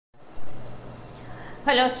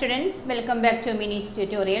Hello students, welcome back to Mini's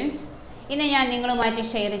Tutorials. Today I will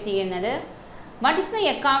share what is the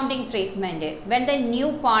accounting treatment when the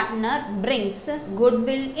new partner brings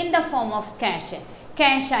goodwill in the form of cash.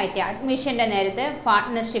 Cash admission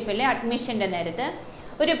partnership admission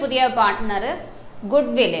ഒരു പുതിയ partner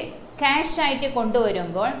goodwill cash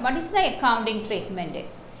what is the accounting treatment?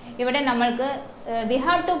 ഇവിടെ നമ്മൾക്ക് we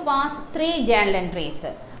have to pass 3 journal entries.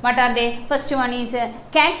 What are they? First one is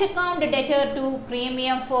cash account debtor to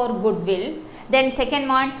premium for goodwill. Then second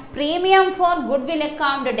one, premium for goodwill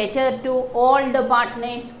account debtor to all the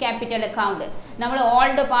partners capital account. നമ്മൾ all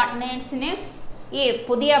the partners നെ ഈ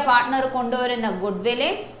പുതിയ partner കൊണ്ടുവരുന്ന goodwill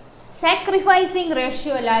sacrificing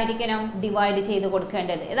ratio ആയിരിക്കണം divide ചെയ്തു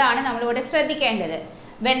കൊടുക്കേണ്ടത്. ഇതാണ് നമ്മൾ ഇവിടെ ശ്രദ്ധിക്കേണ്ടത്.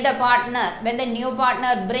 When the new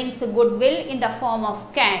partner brings goodwill in the form of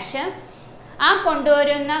cash, ആ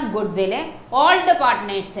കൊണ്ടുവരുന്ന goodwill all the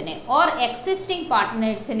partners നെ or existing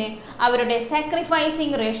partners നെ അവരുടെ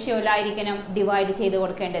സാക്രിഫൈസിംഗ് റേഷ്യോ ആയിരിക്കണം ഡിവൈഡ് ചെയ്തു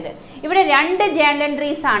കൊടുക്കേണ്ടത്. ഇവിടെ രണ്ട് journal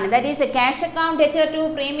entries ആണ്. That is a cash account debtor to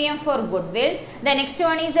premium for goodwill. The next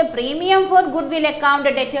one is a premium for goodwill account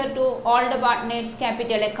debtor to all the partners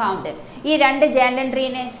capital account. ഈ രണ്ട് journal entry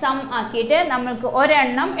നെ some ആക്കിയിട്ട് നമുക്ക്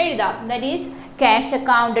ഒരെണ്ണം എഴുതാം. That is cash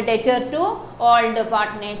account debtor to all the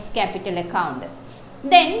partners capital account.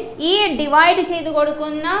 Then ഈ divide ചെയ്തു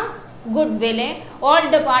കൊടുക്കുന്ന goodwill all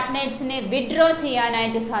the partners നെ withdraw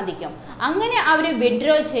ചെയ്യാനായിട്ട് സാധിക്കും. അങ്ങനെ അവർ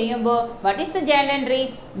withdraw ചെയ്യുമ്പോൾ what is the journal entry?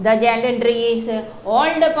 The journal entry is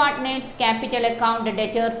all the partners capital account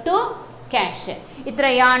debtor to cash.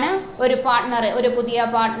 ഇത്രയാണ് ഒരു പുതിയ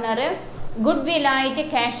പാർട്ണർ goodwill ആയിട്ട്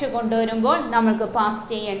ക്യാഷ് കൊണ്ടുവരുമ്പോൾ നമുക്ക് പാസ്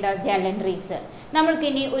ചെയ്യേണ്ട journal entries. നമ്മൾക്ക്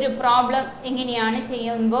ഇനി ഒരു പ്രോബ്ലം എങ്ങനെയാണ്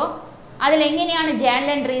ചെയ്യുമ്പോൾ അതിൽ എങ്ങനെയാണ് journal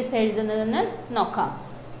entries എഴുതുന്നതെന്ന് നോക്കാം.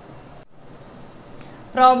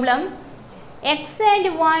 Problem: X and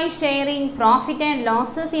Y sharing profit and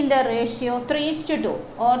losses in the ratio 3:2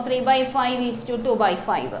 or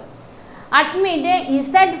 3/5:2/5. Admit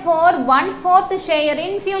Z for 1/4 share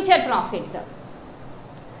in future profits.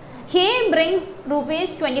 He brings rupees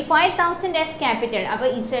 25,000 as capital. അപ്പോൾ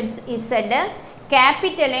Z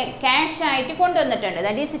capital cash ആയിട്ട് കൊണ്ടുവന്നിട്ടുണ്ട്.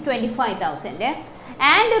 That is 25,000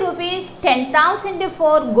 and rupees 10,000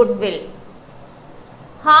 for goodwill,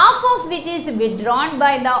 half of which is withdrawn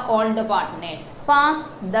by the all the partners. Pass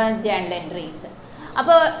the journal entries.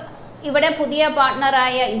 അപ്പോൾ ഇവിടെ പുതിയ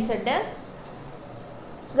പാർട്ണറായ Z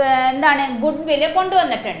എന്താണ് goodwill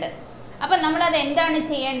കൊണ്ടുവന്നിട്ടുണ്ട്. അപ്പോൾ നമ്മൾ അത് എന്താണ്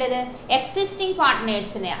ചെയ്യേണ്ടത്? എക്സിസ്റ്റിംഗ്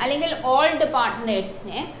പാർട്ട്നേഴ്സിനെ അല്ലെങ്കിൽ ഓൾഡ്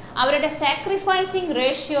പാർട്ട്നേഴ്സിനെ അവരുടെ സാക്രിഫൈസിംഗ്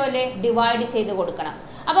റേഷ്യോയിൽ ഡിവൈഡ് ചെയ്ത് കൊടുക്കണം.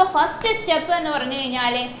 അപ്പോൾ ഫസ്റ്റ് സ്റ്റെപ്പ് എന്ന് പറഞ്ഞു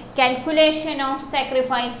കഴിഞ്ഞാൽ കാൽക്കുലേഷൻ ഓഫ്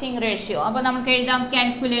സാക്രിഫൈസിംഗ് റേഷ്യോ. അപ്പോൾ നമുക്ക് എഴുതാം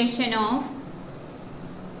calculation of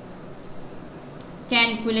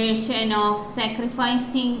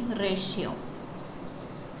sacrificing ratio.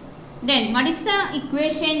 Then what is the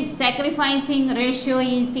equation? Sacrificing ratio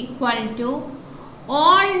is equal to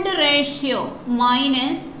old ratio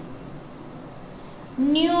minus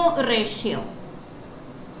new ratio.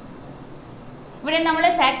 ഇവിടെ നമ്മൾ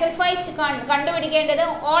സാക്രിഫൈസ് കണ്ടുപിടിക്കേണ്ടത്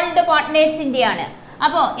ഓൾഡ് പാർട്ട്നേഴ്സിൻ്റെയാണ്.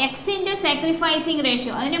 അപ്പോൾ എക്സിൻ്റെ സാക്രിഫൈസിങ്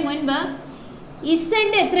റേഷ്യോ, അതിന് മുൻപ്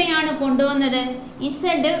ഇസഡ് എത്രയാണ് കൊണ്ടുവന്നത്?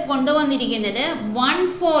 ഇസഡ് കൊണ്ടുവന്നിരിക്കുന്നത്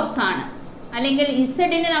 1/4 ആണ്, അല്ലെങ്കിൽ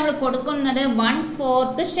ഇസഡിന് നമ്മൾ കൊടുക്കുന്നത്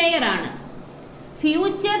 1/4 ഷെയർ ആണ്.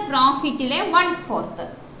 ഫ്യൂച്ചർ പ്രോഫിറ്റിലെ 1/4.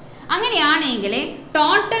 അങ്ങനെയാണെങ്കിൽ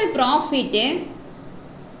ടോട്ടൽ പ്രോഫിറ്റ്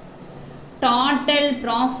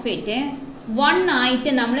 1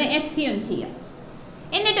 ആയിട്ട് നമ്മൾ അസ്യൂം ചെയ്യാം.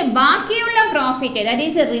 എന്നിട്ട് ബാക്കിയുള്ള profit, that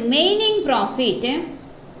is remaining profit.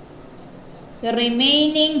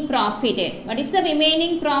 What is the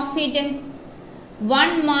remaining profit?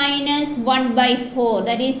 1 minus 1/4,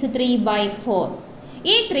 that is 3/4.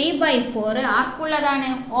 ഈ 3/4 ആർക്കുള്ളതാണ്?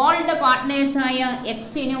 ഓൾ ദ പാർട്ട്നേഴ്സ് ആയ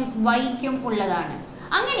എക്സിനും വൈക്കും ഉള്ളതാണ്.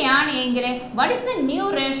 അങ്ങനെയാണെങ്കിൽ what is the new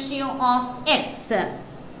ratio of X?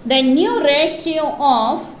 The new ratio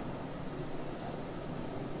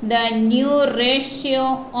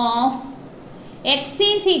of X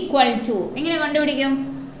is equal to, എങ്ങനെ കണ്ടുപിടിക്കും?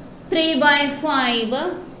 3/5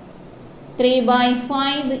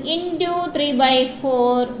 into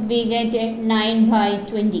 3/4 we get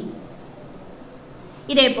 9/20.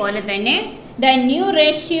 ഇതേപോലെ തന്നെ the new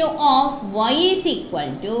ratio of Y is equal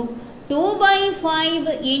to 2/5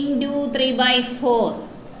 into 3/4,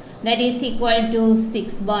 that is equal to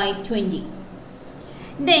 6/20.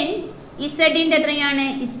 Then Z ന്റെ എത്രയാണ്?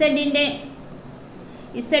 Z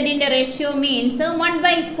ന്റെ ratio means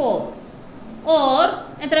 1/4 or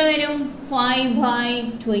എത്ര വരും?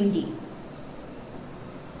 5/20.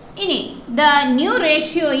 ഇനി the new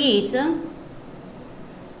ratio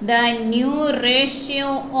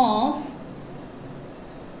of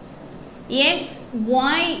x,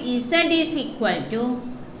 y, z is equal to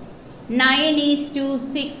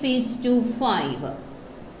 9:6:5.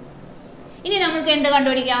 ഇനി നമുക്ക് എന്ത്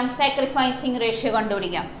കണ്ടുപിടിക്കാം? സാക്രിഫൈസിങ് റേഷ്യോ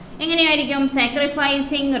കണ്ടുപിടിക്കാം. എങ്ങനെയായിരിക്കും?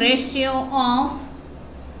 Sacrificing ratio of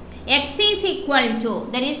x is equal to,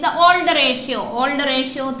 that is the old ratio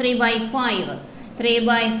 3/5.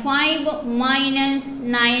 3/5 minus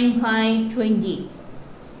 9/20.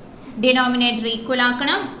 Denominator equal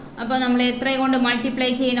ആക്കണം. അപ്പോൾ നമ്മൾ എത്ര കൊണ്ട് മൾട്ടിപ്ലൈ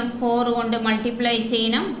ചെയ്യണം? 4 കൊണ്ട് മൾട്ടിപ്ലൈ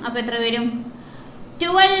ചെയ്യണം. അപ്പോൾ എത്ര വരും?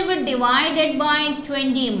 12 divided by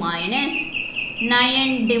 20 minus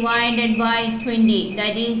 9 divided by 20,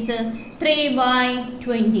 that is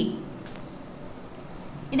 3/20.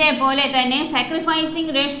 ഇതേപോലെ തന്നെ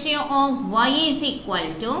sacrificing ratio of y is equal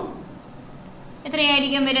to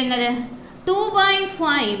എത്രയായിരിക്കും വരുന്നത്?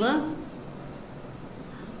 2/5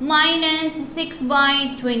 minus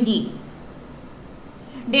 6/20.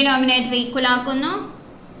 ഡിനോമിനേറ്റർ ഈക്വൽ ആക്കുന്നു.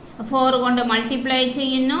 4 കൊണ്ട് മൾട്ടിപ്ലൈ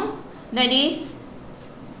ചെയ്യുന്നു. That is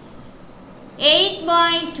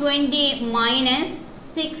 8/20 minus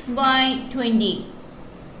 6/20.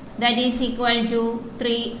 That is equal to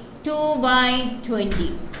 2/20.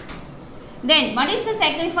 Then what is the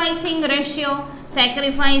sacrificing ratio?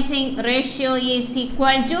 Sacrificing ratio is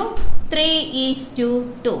equal to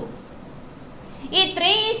 3:2. ഈ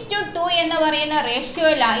 3:2 എന്ന് പറയുന്ന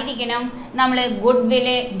റേഷ്യോയിലായിരിക്കണം നമ്മൾ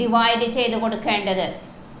ഗുഡ്വില് ഡിവൈഡ് ചെയ്ത് കൊടുക്കേണ്ടത്.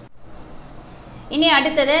 ഇനി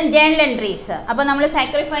അടുത്തത് ജേണൽ എൻട്രീസ്. അപ്പോൾ നമ്മൾ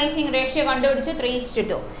സാക്രിഫൈസിങ് റേഷ്യോ കണ്ടുപിടിച്ചു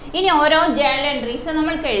 3:2. ഇനി ഓരോ ജേണൽ എൻട്രീസ്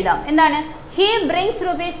നമ്മൾക്ക് എഴുതാം. എന്താണ്? He brings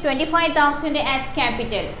 ₹25,000 as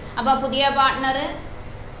capital. അപ്പോൾ പുതിയ പാർട്ട്ണർ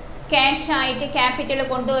ക്യാഷ് ആയിട്ട് ക്യാപിറ്റൽ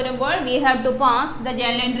കൊണ്ടുവരുമ്പോൾ we have to pass the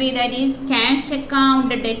journal entry, that is cash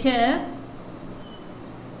account debtor.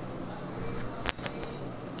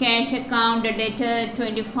 Cash account debtor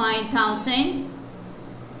 25,000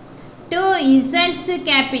 to Z's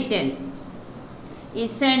capital.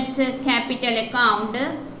 Z's capital account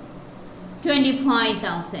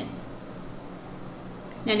 25,000.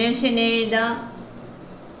 Narration is the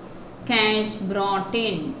cash brought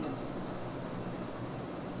in.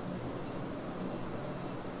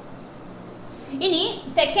 ഇനി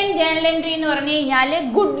second journal entry എന്ന് പറഞ്ഞു കഴിഞ്ഞാൽ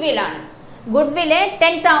goodwill ആണ്. ഗുഡ്വില്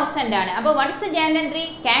 10,000 ആണ്. അപ്പോൾ what is the journal entry?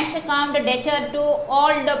 Cash account debtor to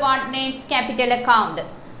all the partners capital account.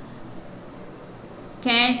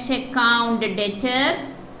 Cash account debtor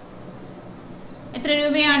എത്ര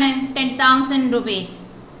രൂപയാണ്? 10,000 rupees.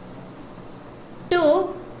 To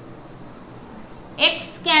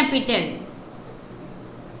X capital.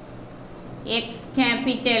 X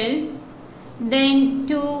capital. then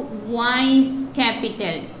to Y's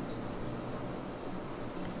capital.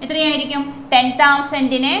 എത്രയായിരിക്കും?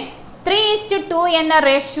 10,000നെ 3:2 എന്ന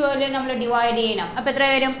റേഷ്യോയിൽ നമ്മൾ ഡിവൈഡ് ചെയ്യണം. അപ്പോൾ എത്ര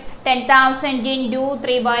വരും? 10,000 into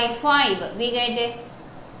 3/5. we get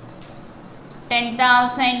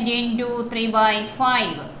 10,000 into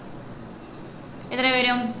 3/5. എത്ര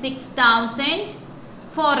വരും? 6,000.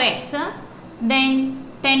 4x. then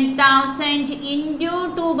 10,000 into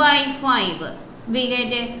 2/5. we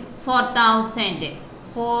get 4,000.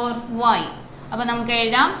 4y. അപ്പോൾ നമുക്ക്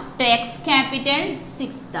എഴുതാം x capital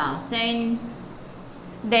 6,000,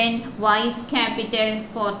 then y's capital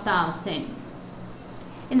 4,000.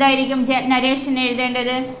 എന്തായിരിക്കും നരേഷൻ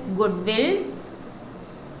എഴുതേണ്ടത്? Goodwill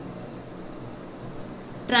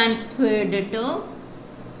transferred to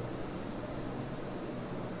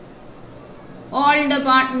all the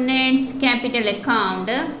partners capital account.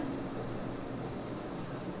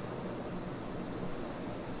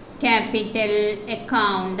 Capital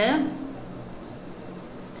account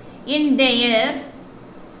in their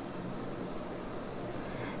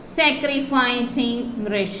sacrificing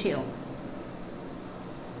ratio.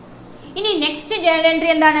 ഇനി നെക്സ്റ്റ് ജേണൽ എൻട്രി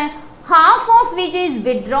എന്താണ്? half of which is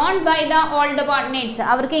withdrawn by the all the partners.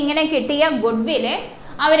 അവർക്ക് ഇങ്ങനെ കിട്ടിയ ഗുഡ്വില്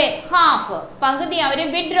അവര് half പകുതി അവര്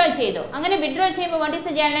വിഡ്രോ ചെയ്തു. അങ്ങനെ വിഡ്രോ ചെയ്യുമ്പോൾ what is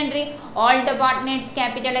the journal entry? all the partners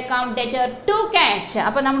capital account debtor to cash.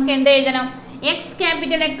 അപ്പോൾ നമുക്ക് എന്ത് എഴുതണം? x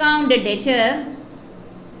capital account debtor,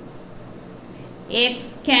 x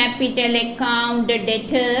capital account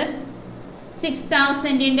debtor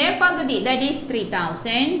 6,000 ന്റെ പകുതി, that is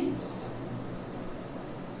 3,000.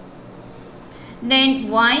 then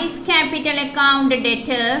y's capital account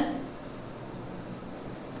debtor,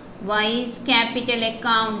 y's capital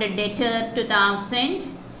account debtor 2,000,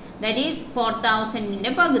 that is 4,000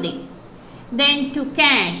 ന്റെ പകുതി. then to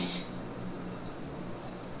cash,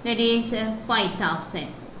 that is 5,000.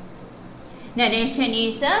 narration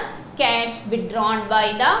is cash withdrawn by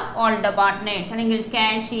the all the partners. അല്ലെങ്കിൽ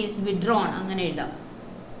cash is withdrawn അങ്ങനെ എഴുതാം.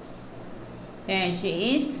 cash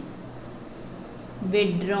is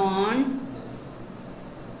withdrawn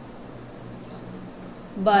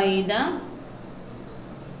by the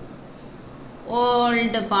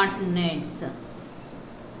old partners.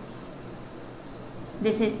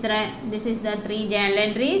 This is the three journal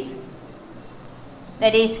entries.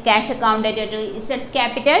 That is cash account debtor to assets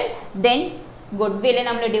capital. Then goodwill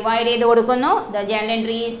നമ്മൾ divide ചെയ്ത് കൊടുക്കുന്നു. The journal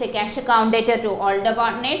entry is a cash account debtor to all the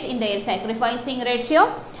partners in their sacrificing ratio.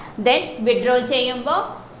 Then withdraw ചെയ്യുമ്പോൾ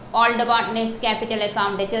all the partners capital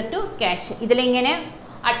account debtor to cash. ഇതിലിങ്ങനെ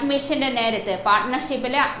അഡ്മിഷൻ്റെ നേരത്ത്,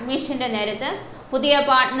 പാർട്ട്ണർഷിപ്പിലെ അഡ്മിഷൻ്റെ നേരത്ത് പുതിയ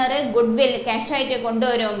partner goodwill cash ആയിട്ട്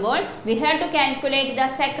കൊണ്ടുവരുമ്പോൾ we have to calculate the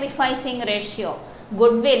sacrificing ratio.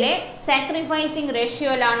 ഗുഡ്വില് sacrificing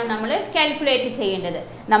റേഷ്യോയിലാണ് നമ്മൾ calculate ചെയ്യേണ്ടത്.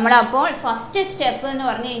 നമ്മളപ്പോൾ ഫസ്റ്റ് സ്റ്റെപ്പ് എന്ന്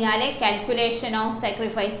പറഞ്ഞു കഴിഞ്ഞാൽ കാൽക്കുലേഷൻ ഓഫ്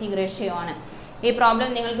സാക്രിഫൈസിങ് റേഷ്യോ ആണ്. ഈ പ്രോബ്ലം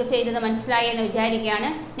നിങ്ങൾക്ക് ചെയ്തത് മനസ്സിലായി എന്ന് വിചാരിക്കുകയാണ്.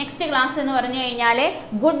 നെക്സ്റ്റ് ക്ലാസ് എന്ന് പറഞ്ഞു കഴിഞ്ഞാൽ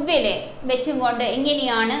ഗുഡ്വില് വെച്ചും കൊണ്ട്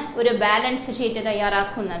എങ്ങനെയാണ് ഒരു ബാലൻസ് ഷീറ്റ്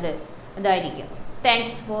തയ്യാറാക്കുന്നത് അതായിരിക്കും.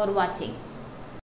 Thanks for watching.